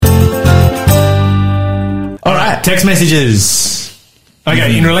right, text messages.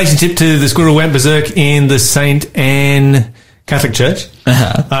 Okay, in relationship to the squirrel went berserk in the St. Anne Catholic Church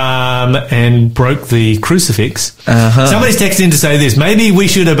and broke the crucifix. Somebody's texted in to say this: maybe we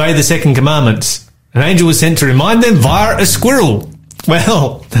should obey the second commandments. An angel was sent to remind them via a squirrel.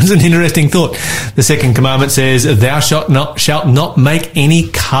 Well, that's an interesting thought. The second commandment says, "Thou shalt not make any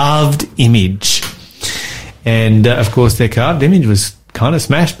carved image." And, of course, their carved image was kind of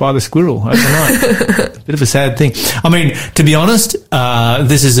smashed by the squirrel overnight. Bit of a sad thing. I mean, to be honest,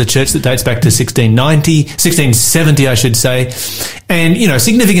 this is a church that dates back to 1670, I should say. And, you know,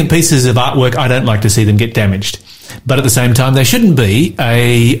 significant pieces of artwork, I don't like to see them get damaged. But at the same time, they shouldn't be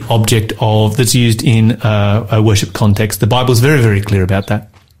a object of that's used in a worship context. The Bible's very, very clear about that.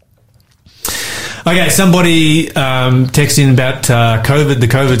 Okay, somebody texted in about COVID, the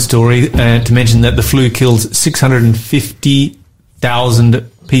COVID story, to mention that the flu kills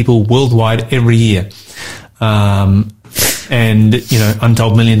 650,000 people worldwide every year. And, you know,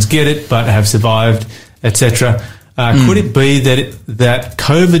 untold millions get it, but have survived, etc. Could it be that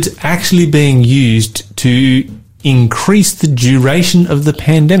COVID's actually being used to increase the duration of the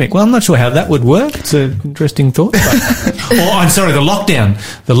pandemic? Well, I'm not sure how that would work. It's an interesting thought. I'm sorry, the lockdown.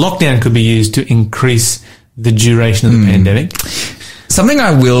 The lockdown could be used to increase the duration of the pandemic. Something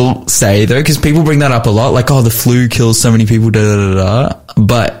I will say, though, because people bring that up a lot, like, oh, the flu kills so many people,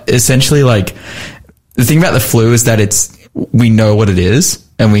 But essentially, like, the thing about the flu is that we know what it is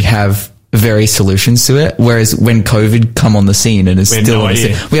and we have various solutions to it, whereas when COVID come on the scene and is still on the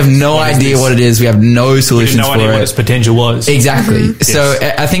scene, we have no idea what it is. We have no solutions for it. No idea what its potential was. Exactly. Mm-hmm. So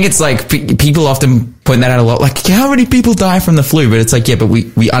I think it's like people often point that out a lot. Like, how many people die from the flu? But it's like, yeah, but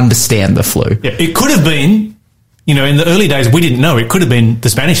we understand the flu. Yeah, it could have been, you know, in the early days we didn't know. It could have been the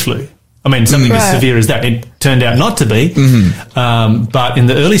Spanish flu. I mean, something as severe as that. It turned out not to be. Mm-hmm. But in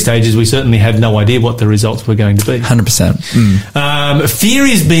the early stages, we certainly had no idea what the results were going to be. 100%. Fear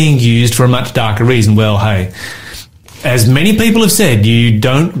is being used for a much darker reason. Well, hey, as many people have said, you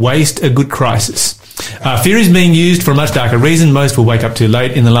don't waste a good crisis. Fear is being used for a much darker reason. Most will wake up too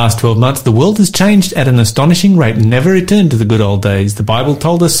late. In the last 12 months, the world has changed at an astonishing rate and never returned to the good old days. The Bible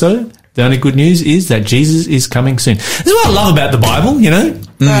told us so. The only good news is that Jesus is coming soon. This is what I love about the Bible, you know.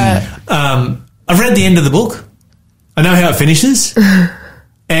 I've read the end of the book. I know how it finishes.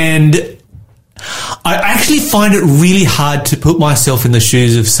 And I actually find it really hard to put myself in the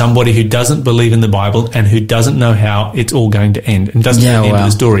shoes of somebody who doesn't believe in the Bible and who doesn't know how it's all going to end and doesn't know the end of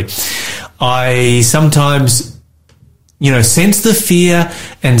the story. I sometimes, you know, sense the fear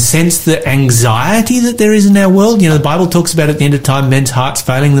and sense the anxiety that there is in our world. You know, the Bible talks about at the end of time, men's hearts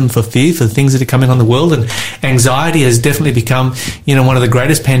failing them for fear for the things that are coming on the world. And anxiety has definitely become, you know, one of the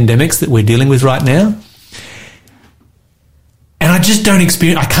greatest pandemics that we're dealing with right now. And I just don't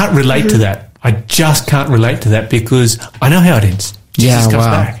I can't relate to that. I just can't relate to that because I know how it ends. Jesus comes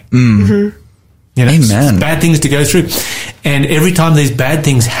back. You know, Amen. Bad things to go through. And every time these bad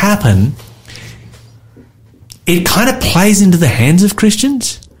things happen, it kind of plays into the hands of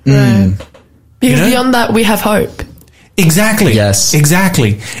Christians. Right. Because beyond that, we have hope. Exactly. Yes.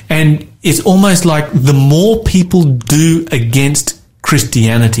 Exactly. And it's almost like the more people do against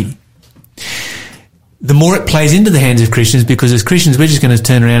Christianity, the more it plays into the hands of Christians, because as Christians, we're just going to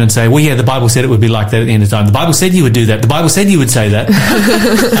turn around and say, well, yeah, the Bible said it would be like that at the end of time. The Bible said you would do that. The Bible said you would say that.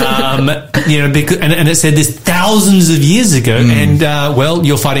 You know, because, and it said this thousands of years ago. And, well,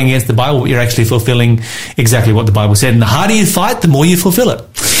 you're fighting against the Bible, but you're actually fulfilling exactly what the Bible said. And the harder you fight, the more you fulfill it.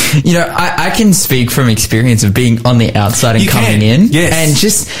 You know, I can speak from experience of being on the outside and coming in. Yes. And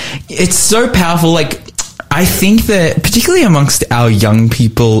just, it's so powerful. Like, I think that particularly amongst our young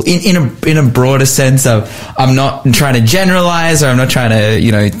people, in a broader sense of, I'm not trying to generalize or I'm not trying to,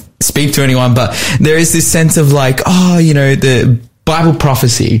 you know, speak to anyone, but there is this sense of like, oh, you know, the Bible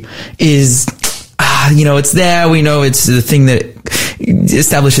prophecy is, you know, it's there. We know it's the thing that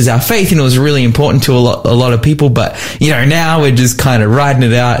establishes our faith, and it was really important to a lot of people. But, you know, now we're just kind of riding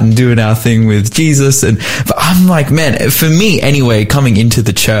it out and doing our thing with Jesus. But I'm like, man, for me anyway, coming into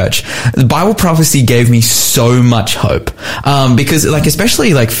the church, the Bible prophecy gave me so much hope. Because like,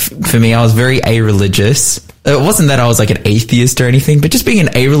 especially like for me, I was very a-religious. It wasn't that I was like an atheist or anything, but just being an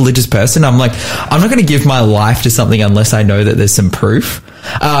a-religious person, I'm like, I'm not going to give my life to something unless I know that there's some proof.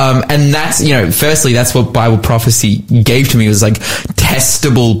 And that's, you know, firstly, that's what Bible prophecy gave to me, was like,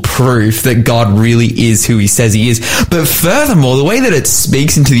 testable proof that God really is who he says he is. But furthermore, the way that it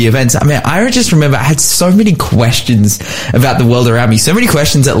speaks into the events, I mean, I just remember I had so many questions about the world around me, so many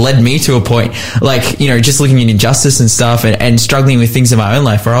questions that led me to a point, like, you know, just looking at injustice and stuff and struggling with things in my own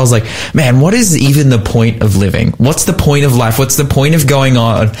life where I was like, man, what is even the point of living? What's the point of life? What's the point of going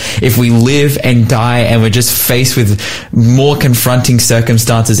on if we live and die and we're just faced with more confronting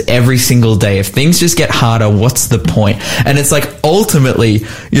circumstances every single day? If things just get harder, what's the point? And it's like, ultimately,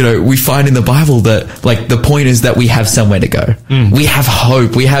 you know, we find in the Bible that, like, the point is that we have somewhere to go. We have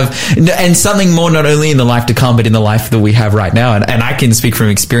hope. We have, and something more, not only in the life to come, but in the life that we have right now. And I can speak from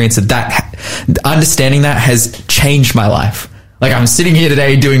experience that understanding that has changed my life. Like, I'm sitting here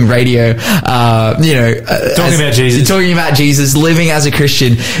today doing radio, talking about Jesus, living as a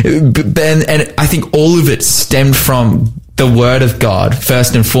Christian. And I think all of it stemmed from the word of God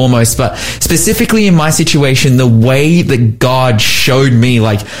first and foremost, but specifically in my situation, the way that God showed me,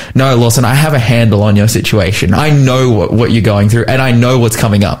 like, no, Lawson, I have a handle on your situation. I know what you're going through and I know what's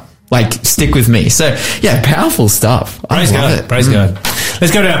coming up. Like, stick with me. So, yeah, powerful stuff. Praise God. Praise God.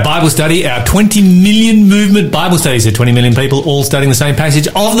 Let's go to our Bible study, our 20 million movement Bible study. So 20 million people all studying the same passage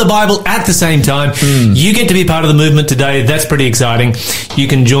of the Bible at the same time. You get to be part of the movement today. That's pretty exciting. You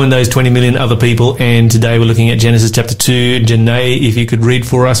can join those 20 million other people. And today we're looking at Genesis chapter 2. Janae, if you could read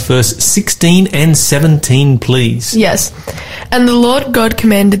for us verse 16 and 17, please. Yes. And the Lord God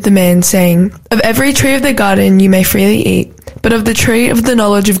commanded the man, saying, of every tree of the garden you may freely eat, but of the tree of the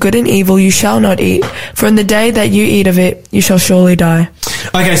knowledge of good and evil you shall not eat, for in the day that you eat of it, you shall surely die.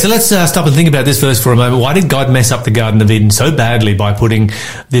 Okay, so let's stop and think about this verse for a moment. Why did God mess up the Garden of Eden so badly by putting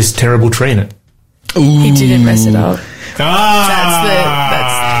this terrible tree in it? Ooh. He didn't mess it up.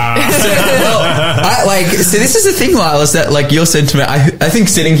 So this is the thing, Lyle, is that, like, your sentiment, I think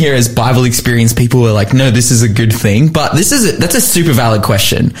sitting here as Bible experienced people were like, no, this is a good thing, but that's a super valid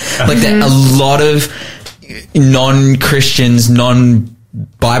question. Like, that a lot of non-Christians,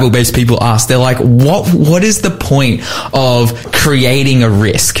 non-Bible-based people ask, they're like, what is the point of creating a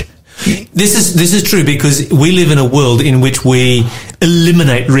risk? This is true because we live in a world in which we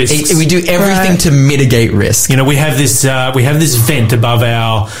eliminate risks. We do everything to mitigate risk. You know, we have this vent above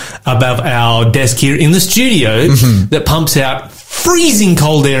our desk here in the studio that pumps out freezing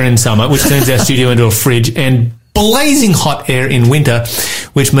cold air in summer, which turns our studio into a fridge, and blazing hot air in winter,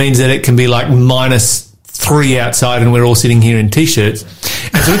 which means that it can be like -3 outside and we're all sitting here in t-shirts.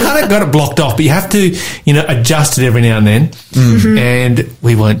 And so we kind of got it blocked off, but you have to, you know, adjust it every now and then. And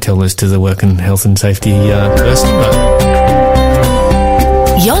we won't tell this to the work and health and safety person, but...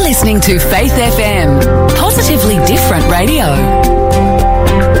 You're listening to Faith FM, positively different radio.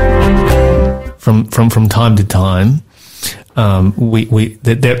 From time to time,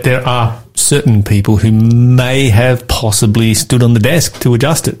 there are certain people who may have possibly stood on the desk to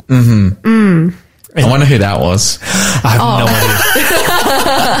adjust it. I wonder who that was. I have no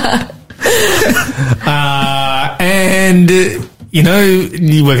idea. And, you know,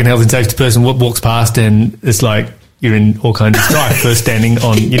 you work in health and safety person walks past and it's like you're in all kinds of strife for standing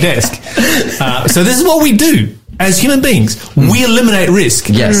on your desk. So this is what we do as human beings. We eliminate risk.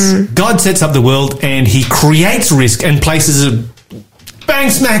 Yes. God sets up the world and he creates risk and places it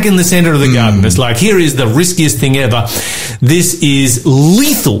bang smack in the center of the garden. It's like, here is the riskiest thing ever. This is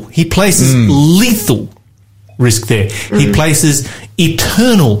lethal. He places lethal risk there. He places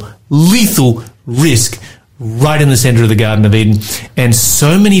eternal lethal risk right in the center of the Garden of Eden. And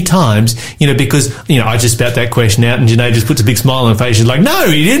so many times, you know, because, you know, I just spat that question out and Janae just puts a big smile on her face. She's like,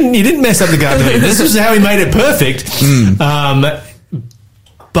 no, he didn't mess up the Garden of Eden. This is how he made it perfect.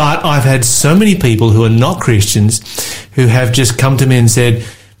 But I've had so many people who are not Christians who have just come to me and said,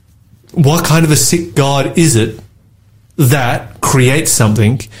 what kind of a sick God is it that creates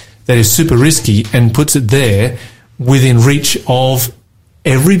something that is super risky and puts it there within reach of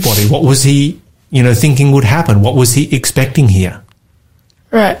everybody? What was he, you know, thinking would happen? What was he expecting here?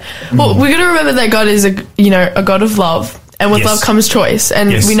 Right. Well, we're going to remember that God is a God of love, and with love comes choice. And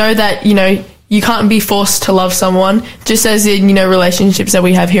we know that, you know, you can't be forced to love someone, just as in, you know, relationships that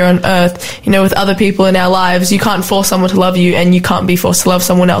we have here on earth, you know, with other people in our lives. You can't force someone to love you, and you can't be forced to love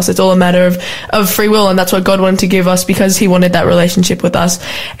someone else. It's all a matter of free will, and that's what God wanted to give us because he wanted that relationship with us.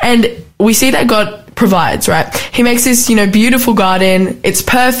 And we see that God provides, right? He makes this, you know, beautiful garden. It's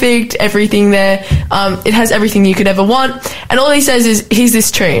perfect, everything there. It has everything you could ever want. And all he says is, here's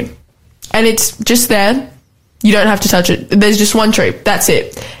this tree. And it's just there. You don't have to touch it. There's just one tree. That's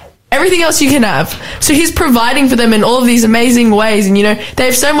it. Everything else you can have. So he's providing for them in all of these amazing ways. And, you know, they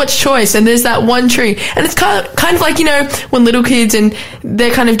have so much choice, and there's that one tree. And it's kind of like, you know, when little kids and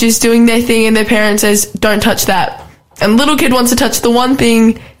they're kind of just doing their thing and their parent says, don't touch that. and little kid wants to touch the one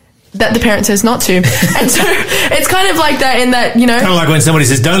thing that the parent says not to. And so it's kind of like that in that, kind of like when somebody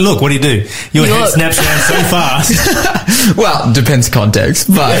says, don't look, what do? Your head snaps around so fast. Well, depends context,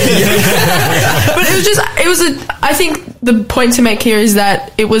 but... But I think the point to make here is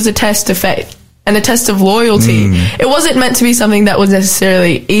that it was a test of faith and a test of loyalty. It wasn't meant to be something that was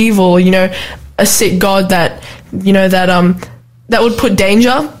necessarily evil, a sick God that, that would put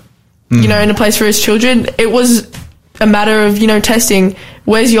danger, in a place for his children. It was a matter of, testing,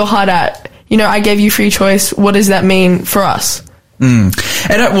 where's your heart at? I gave you free choice. What does that mean for us? And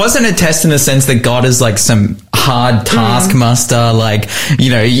it wasn't a test in the sense that God is like some hard taskmaster, like,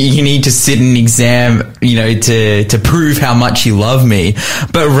 you need to sit an exam, to prove how much you love me.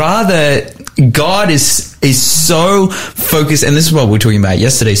 But rather, God is so focused, and this is what we were talking about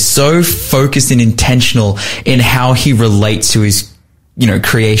yesterday, so focused and intentional in how he relates to his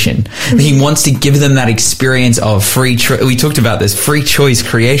creation. He wants to give them that experience of we talked about this, free choice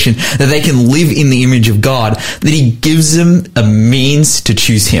creation, that they can live in the image of God, that he gives them a means to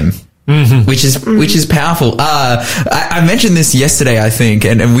choose him. Which is powerful. I mentioned this yesterday, I think,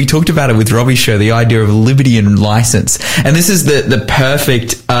 and we talked about it with Robbie's show, the idea of liberty and license. And this is the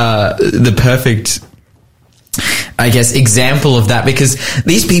perfect, I guess, example of that, because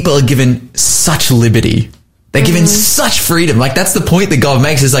these people are given such liberty. They're given such freedom. Like, that's the point that God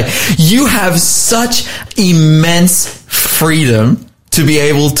makes, is like, you have such immense freedom to be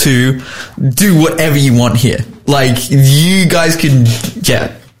able to do whatever you want here. Like, you guys can,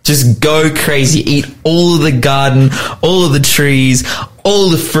 just go crazy, eat all of the garden, all of the trees, all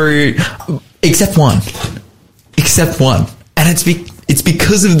of the fruit, except one. And it's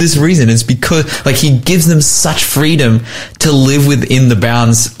because of this reason. It's because, like, he gives them such freedom to live within the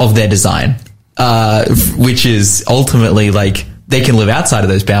bounds of their design. Which is ultimately, like, they can live outside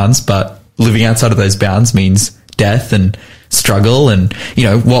of those bounds, but living outside of those bounds means death and struggle and,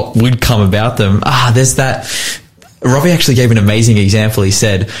 what would come about them. There's that. Robbie actually gave an amazing example. He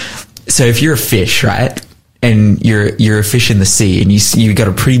said, so if you're a fish, right, and you're a fish in the sea, and you got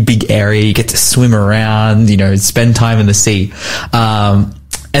a pretty big area, you get to swim around, spend time in the sea. And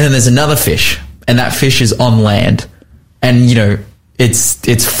then there's another fish, and that fish is on land, and,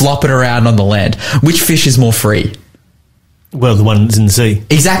 it's flopping around on the land. Which fish is more free? Well, the one that's in the sea.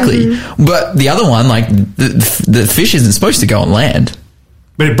 Exactly. But the other one, like, the fish isn't supposed to go on land.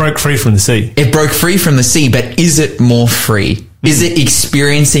 But it broke free from the sea. It broke free from the sea, but is it more free? Is it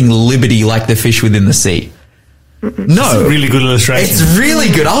experiencing liberty like the fish within the sea? No. It's a really good illustration. It's really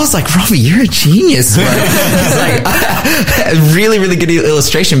good. I was like, Robbie, you're a genius, bro. It's like, really, really good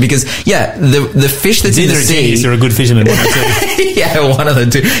illustration, because, the fish that's in the sea... Genius or a good fisherman, one of the two. Yeah, one of the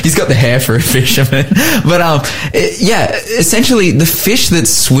two. He's got the hair for a fisherman. But, essentially, the fish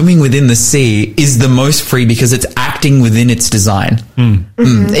that's swimming within the sea is the most free because it's acting within its design.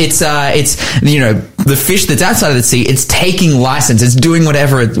 It's the fish that's outside of the sea, it's taking license, it's doing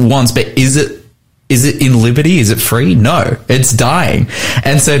whatever it wants, but is it in liberty? Is it free? No, it's dying.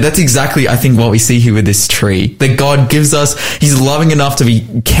 And so that's exactly, I think, what we see here with this tree. That God gives us, he's loving enough to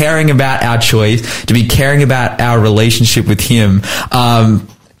be caring about our choice, to be caring about our relationship with him. And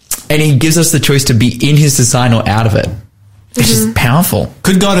he gives us the choice to be in his design or out of it, which is powerful.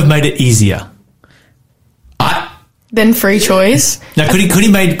 Could God have made it easier? Than free choice? Now, could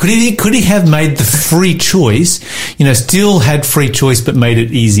he have made the free choice, still had free choice, but made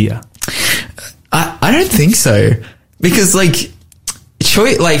it easier? I don't think so, because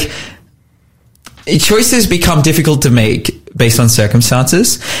choices become difficult to make based on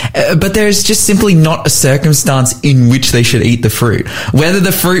circumstances, but there's just simply not a circumstance in which they should eat the fruit. Whether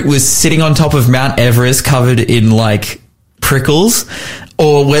the fruit was sitting on top of Mount Everest covered in prickles,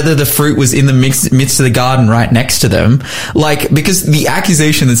 or whether the fruit was in the midst of the garden right next to them, because the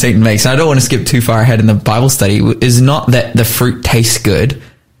accusation that Satan makes, and I don't want to skip too far ahead in the Bible study, is not that the fruit tastes good,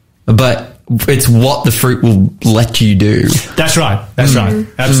 but it's what the fruit will let you do. That's right.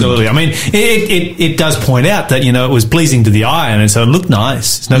 Absolutely. I mean, it does point out that, it was pleasing to the eye, and so it looked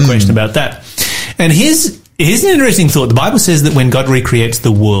nice. There's no question about that. And here's an interesting thought. The Bible says that when God recreates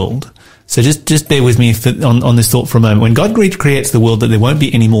the world, so just bear with me on this thought for a moment. When God recreates the world, that there won't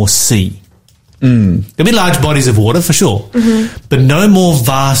be any more sea. There'll be large bodies of water for sure, but no more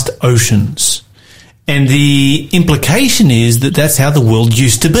vast oceans. And the implication is that that's how the world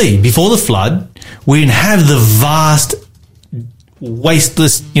used to be. Before the flood, we didn't have the vast,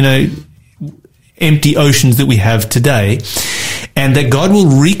 wasteless, empty oceans that we have today. And that God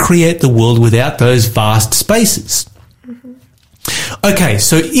will recreate the world without those vast spaces. Okay,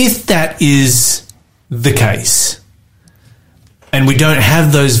 so if that is the case, and we don't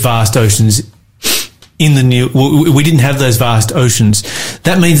have those vast oceans in the new, we didn't have those vast oceans.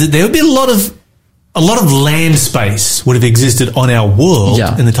 That means that there would be a lot of land space would have existed on our world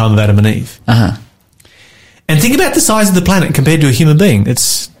in the time of Adam and Eve. And think about the size of the planet compared to a human being.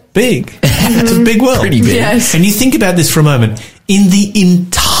 It's big. It's a big world. Pretty big. Yes. And you think about this for a moment. In the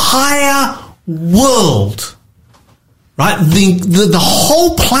entire world, right, the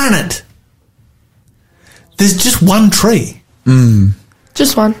whole planet, there's just one tree.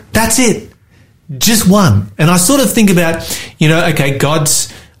 Just one. That's it. Just one. And I sort of think about, okay,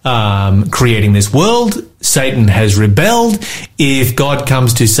 God's creating this world. Satan has rebelled. If God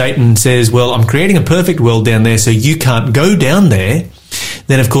comes to Satan and says, well, I'm creating a perfect world down there, so you can't go down there,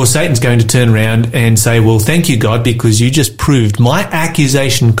 then of course Satan's going to turn around and say, well, thank you, God, because you just proved my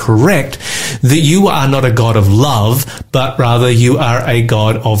accusation correct, that you are not a God of love, but rather you are a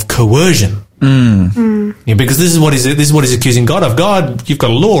God of coercion. Yeah, because this is what he's accusing God of. God, you've got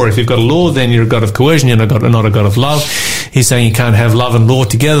a law. If you've got a law, then you're a God of coercion. You're not a God of love. He's saying you can't have love and law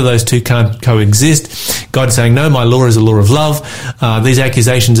together. Those two can't coexist. God's saying, no, my law is a law of love. These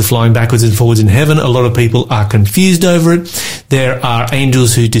accusations are flying backwards and forwards in heaven. A lot of people are confused over it. There are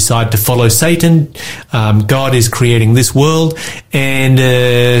angels who decide to follow Satan. God is creating this world,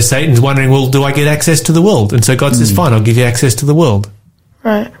 and Satan's wondering, well, do I get access to the world? And so God says, fine, I'll give you access to the world.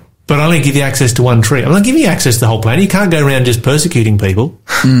 Right. But I only give you access to one tree. I'm not giving you access to the whole planet. You can't go around just persecuting people.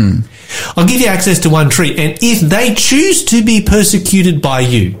 I'll give you access to one tree. And if they choose to be persecuted by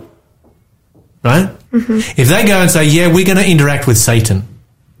you, right? If they go and say, yeah, we're going to interact with Satan,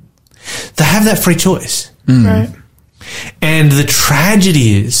 they have that free choice. Right. And the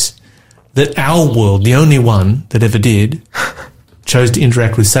tragedy is that our world, the only one that ever did, chose to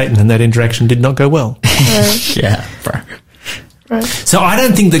interact with Satan, and that interaction did not go well. Right. Yeah, bro. Right. So I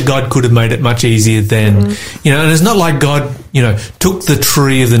don't think that God could have made it much easier than, and it's not like God, took the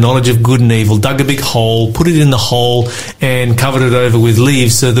tree of the knowledge of good and evil, dug a big hole, put it in the hole and covered it over with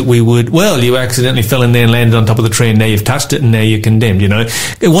leaves so that we would, well, you accidentally fell in there and landed on top of the tree and now you've touched it and now you're condemned,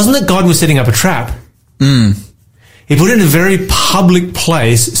 It wasn't that God was setting up a trap. He put it in a very public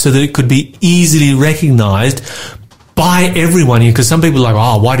place so that it could be easily recognized by everyone, because some people are like,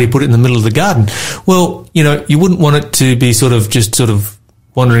 oh, why do you put it in the middle of the garden? Well, you wouldn't want it to be sort of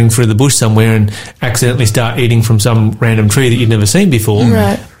wandering through the bush somewhere and accidentally start eating from some random tree that you'd never seen before.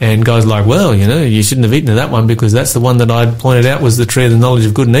 Right. And guys like, well, you shouldn't have eaten of that one because that's the one that I pointed out was the tree of the knowledge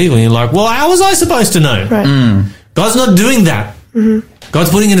of good and evil. And you're like, well, how was I supposed to know? Right. God's not doing that. God's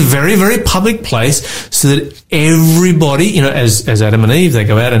putting it in a very, very public place so that everybody, as Adam and Eve, they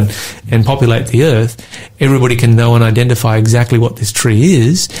go out and populate the earth, everybody can know and identify exactly what this tree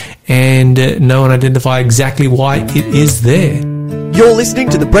is and know and identify exactly why it is there. You're listening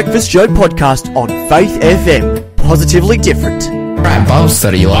to the Breakfast Show podcast on Faith FM. Positively different. Right, Bible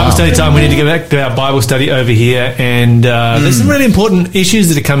study. Bible study time. We need to go back to our Bible study over here, and there's some really important issues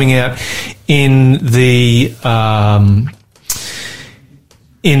that are coming out in the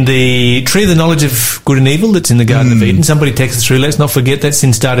tree of the knowledge of good and evil that's in the Garden of Eden. Somebody texted through, let's not forget that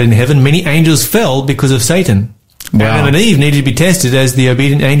sin started in heaven. Many angels fell because of Satan. Wow. Adam and Eve needed to be tested as the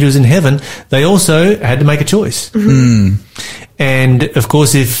obedient angels in heaven. They also had to make a choice. And, of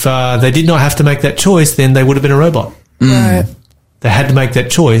course, if they did not have to make that choice, then they would have been a robot. Right. They had to make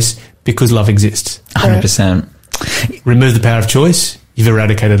that choice because love exists. 100%. Remove the power of choice, you've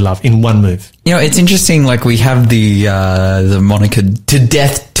eradicated love in one move. It's interesting, like we have the moniker till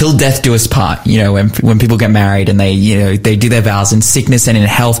death do us part, when people get married and they do their vows in sickness and in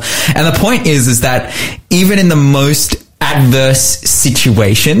health. And the point is that even in the most adverse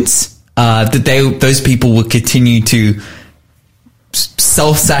situations, those people will continue to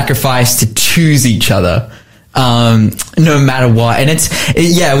self-sacrifice to choose each other. No matter what. And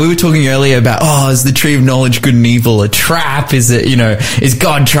we were talking earlier about, is the tree of knowledge good and evil a trap? Is it, is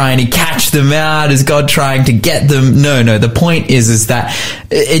God trying to catch them out? Is God trying to get them? No. The point is that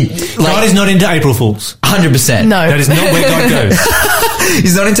God is not into April Fools. 100%. No. That is not where God goes.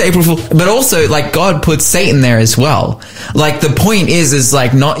 He's not into April Fools. But also, God put Satan there as well. The point is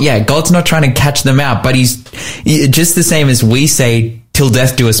God's not trying to catch them out, but he's just the same as we say, till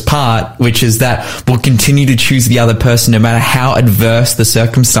death do us part, which is that we'll continue to choose the other person no matter how adverse the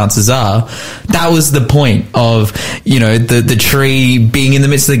circumstances are. That was the point of, the tree being in the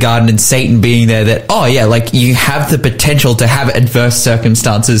midst of the garden and Satan being there, that, you have the potential to have adverse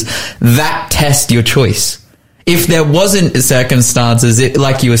circumstances that test your choice. If there wasn't circumstances,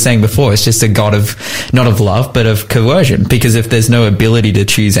 like you were saying before, it's just a God not of love, but of coercion. Because if there's no ability to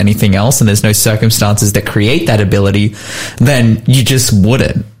choose anything else and there's no circumstances that create that ability, then you just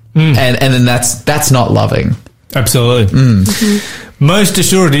wouldn't. And then that's not loving. Absolutely. Most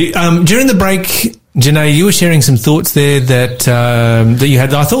assuredly. During the break, Janae, you were sharing some thoughts there that you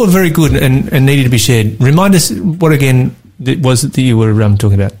had that I thought were very good and needed to be shared. Remind us what again it was that you were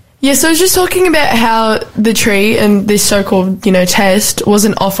talking about. Yeah, so I was just talking about how the tree and this so-called, test was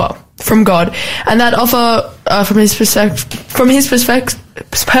an offer from God, and that offer from his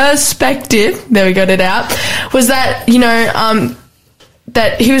perspective, there we got it out, was that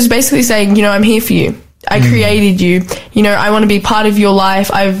that he was basically saying, I'm here for you. I created you. I want to be part of your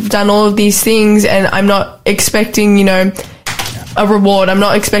life. I've done all of these things, and I'm not expecting, a reward. I'm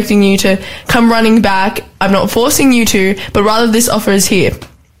not expecting you to come running back. I'm not forcing you to, but rather this offer is here.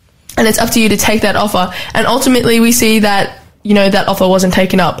 And it's up to you to take that offer. And ultimately we see that, that offer wasn't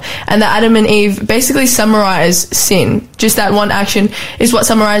taken up. And that Adam and Eve basically summarize sin. Just that one action is what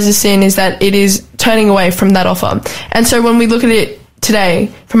summarizes sin, is that it is turning away from that offer. And so when we look at it today,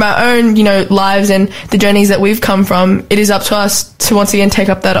 from our own, lives and the journeys that we've come from, it is up to us to once again take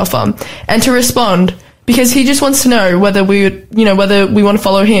up that offer and to respond. Because he just wants to know whether we would, whether we want to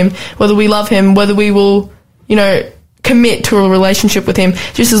follow him, whether we love him, whether we will, commit to a relationship with him.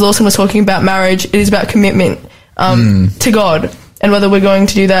 Just as Lawson was talking about marriage, it is about commitment to God, and whether we're going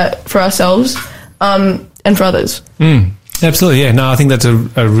to do that for ourselves and for others. Absolutely, yeah. No, I think that's a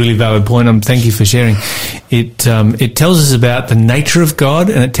really valid point. Thank you for sharing. It tells us about the nature of God,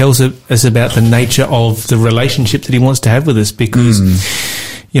 and it tells us about the nature of the relationship that he wants to have with us, because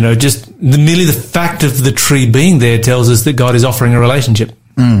just merely the fact of the tree being there tells us that God is offering a relationship.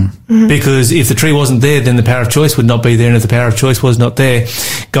 Because if the tree wasn't there, then the power of choice would not be there. And if the power of choice was not there,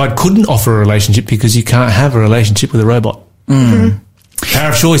 God couldn't offer a relationship, because you can't have a relationship with a robot. Power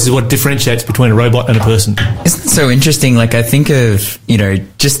of choice is what differentiates between a robot and a person. Isn't it so interesting? Like, I think of,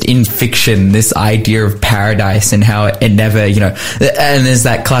 just in fiction, this idea of paradise and how it never, and there's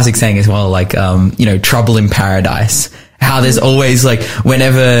that classic saying as well, like, trouble in paradise. How there's always, like,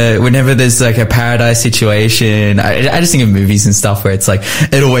 whenever there's like a paradise situation, I just think of movies and stuff where it's like,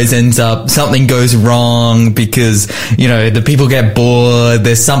 it always ends up, something goes wrong because, the people get bored,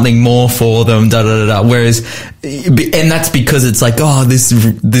 there's something more for them, Whereas, and that's because it's like,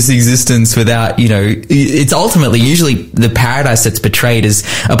 this existence without, it's ultimately usually the paradise that's portrayed as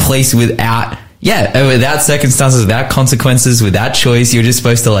a place without circumstances, without consequences, without choice. You're just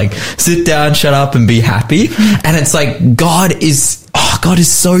supposed to, like, sit down, shut up, and be happy. And it's like, God is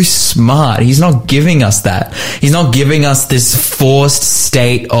so smart. He's not giving us that. He's not giving us this forced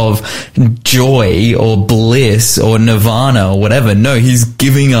state of joy or bliss or nirvana or whatever. No, he's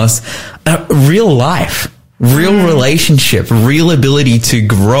giving us a real life. Real relationship, real ability to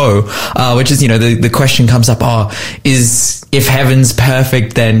grow, which is, the question comes up, if heaven's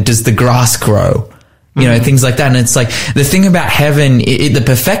perfect, then does the grass grow? Things like that. And it's like, the thing about heaven, the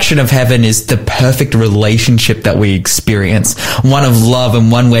perfection of heaven is the perfect relationship that we experience. One of love,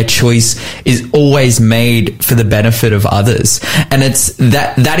 and one where choice is always made for the benefit of others. And it's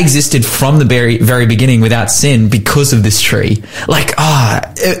that existed from the very, very beginning without sin because of this tree. Like,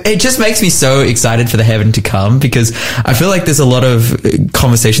 it just makes me so excited for the heaven to come, because I feel like there's a lot of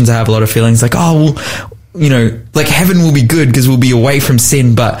conversations I have, a lot of feelings like, like heaven will be good because we'll be away from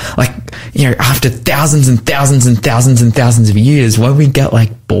sin, but like, after thousands and thousands and thousands and thousands of years, won't we get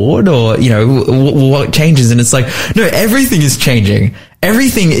like bored, or, what changes? And it's like, no, everything is changing.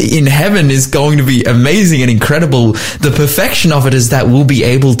 Everything in heaven is going to be amazing and incredible. The perfection of it is that we'll be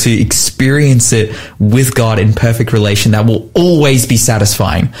able to experience it with God in perfect relation that will always be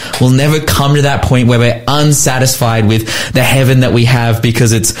satisfying. We'll never come to that point where we're unsatisfied with the heaven that we have,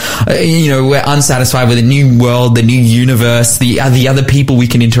 because it's, we're unsatisfied with the new world, the new universe, the other people we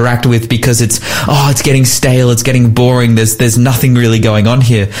can interact with, because it's getting stale, it's getting boring, there's nothing really going on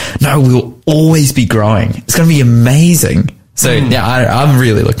here. No, we'll always be growing. It's going to be amazing. So, I'm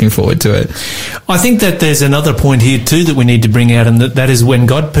really looking forward to it. I think that there's another point here too that we need to bring out, and that is when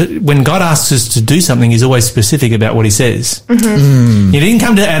God asks us to do something, he's always specific about what he says. He didn't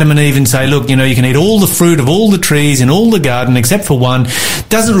come to Adam and Eve and say, look, you can eat all the fruit of all the trees in all the garden except for one.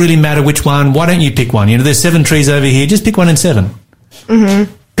 Doesn't really matter which one. Why don't you pick one? There's 7 trees over here. Just pick one in 7. God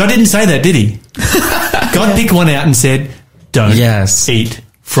didn't say that, did he? God picked one out and said, don't eat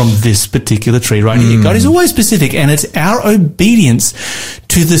from this particular tree right here. God is always specific, and it's our obedience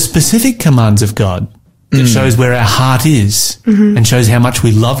to the specific commands of God that shows where our heart is and shows how much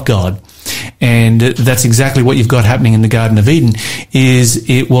we love God. And that's exactly what you've got happening in the Garden of Eden.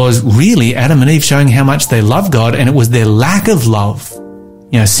 It was really Adam and Eve showing how much they love God, and it was their lack of love.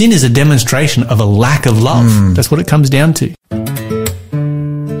 Sin is a demonstration of a lack of love. That's what it comes down to.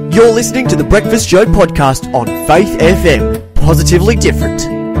 You're listening to the Breakfast Show podcast on Faith FM. Positively different.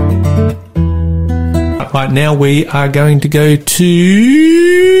 Right now we are going to go to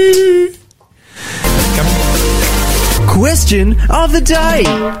question of the day.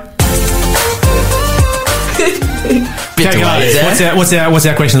 What's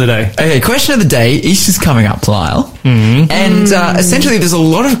our question of the day? Okay, question of the day. Easter's coming up, Lyle. Mm-hmm. And essentially there's a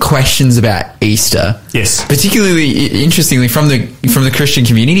lot of questions about Easter. Yes. Particularly, interestingly, from the Christian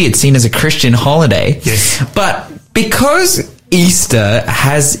community, it's seen as a Christian holiday. Yes. But because Easter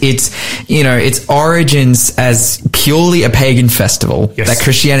has its origins as purely a pagan festival that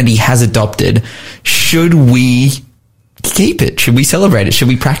Christianity has adopted, should we keep it? Should we celebrate it? Should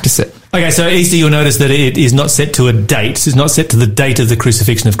we practice it? Okay, so Easter, you'll notice that it is not set to a date. It's not set to the date of the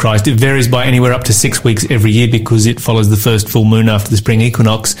crucifixion of Christ. It varies by anywhere up to 6 weeks every year because it follows the first full moon after the spring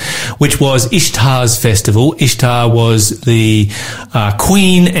equinox, which was Ishtar's festival. Ishtar was the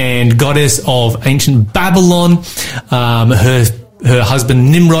queen and goddess of ancient Babylon. Her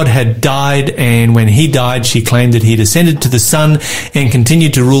husband Nimrod had died, and when he died, she claimed that he had ascended to the sun and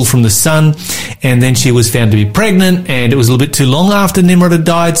continued to rule from the sun. And then she was found to be pregnant, and it was a little bit too long after Nimrod had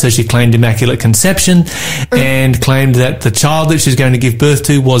died, so she claimed immaculate conception and claimed that the child that she was going to give birth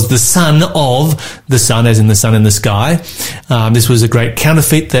to was the son of the sun, as in the sun in the sky. This was a great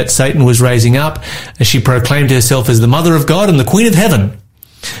counterfeit that Satan was raising up, as she proclaimed herself as the mother of God and the queen of heaven.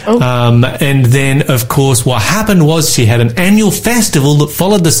 And then, of course, what happened was she had an annual festival that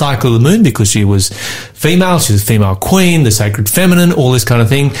followed the cycle of the moon because she was female. She was a female queen, the sacred feminine, all this kind of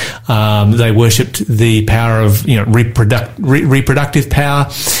thing. They worshipped the power of, reproductive power.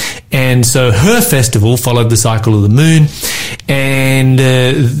 And so her festival followed the cycle of the moon. And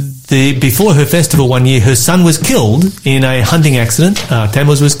before her festival one year, her son was killed in a hunting accident.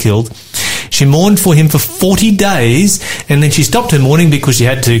 Tammuz was killed. She mourned for him for 40 days, and then she stopped her mourning because she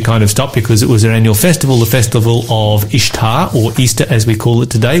had to kind of stop because it was her annual festival, the festival of Ishtar, or Easter as we call it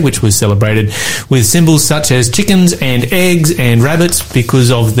today, which was celebrated with symbols such as chickens and eggs and rabbits because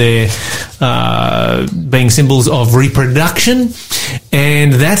of their being symbols of reproduction.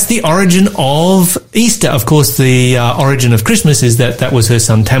 And that's the origin of Easter. Of course, the origin of Christmas is that was her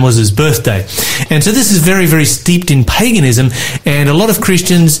son Tammuz's birthday. And so this is very, very steeped in paganism, and a lot of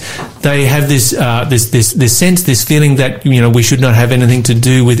Christians, they have this sense, this feeling that, we should not have anything to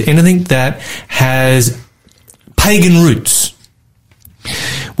do with anything that has pagan roots,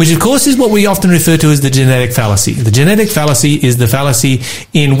 which of course is what we often refer to as the genetic fallacy. The genetic fallacy is the fallacy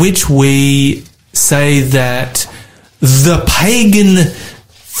in which we say that the pagan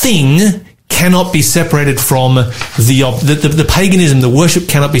thing cannot be separated from the paganism, the worship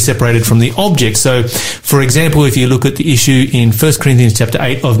cannot be separated from the object. So, for example, if you look at the issue in 1 Corinthians chapter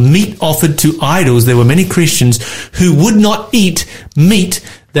 8 of meat offered to idols, there were many Christians who would not eat meat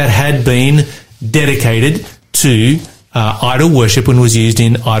that had been dedicated to idol worship and was used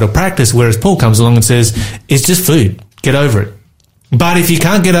in idol practice, whereas Paul comes along and says, it's just food, get over it. But if you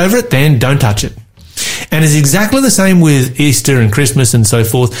can't get over it, then don't touch it. And it's exactly the same with Easter and Christmas and so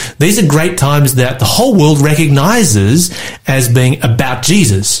forth. These are great times that the whole world recognizes as being about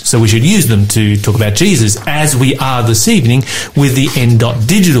Jesus. So we should use them to talk about Jesus, as we are this evening with the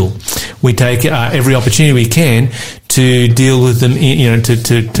N.Digital. We take every opportunity we can to deal with them,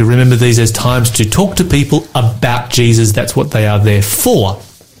 to remember these as times to talk to people about Jesus. That's what they are there for.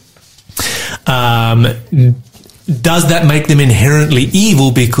 Does that make them inherently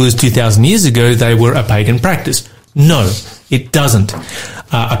evil because 2,000 years ago they were a pagan practice? No, it doesn't.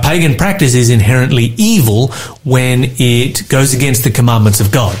 A pagan practice is inherently evil when it goes against the commandments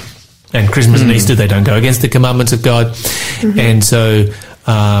of God. And Christmas and Easter, they don't go against the commandments of God. Mm-hmm. And so,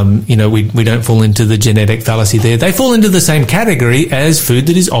 we don't fall into the genetic fallacy there. They fall into the same category as food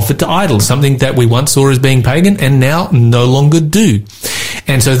that is offered to idols, something that we once saw as being pagan and now no longer do.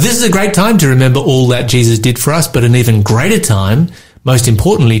 And so this is a great time to remember all that Jesus did for us, but an even greater time, most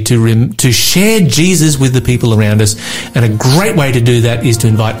importantly, to share Jesus with the people around us. And a great way to do that is to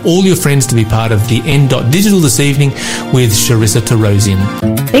invite all your friends to be part of the N.Digital this evening with Sharissa Tarosian.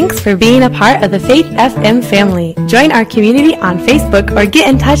 Thanks for being a part of the Faith FM family. Join our community on Facebook or get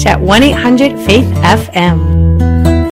in touch at 1-800-FAITH-FM.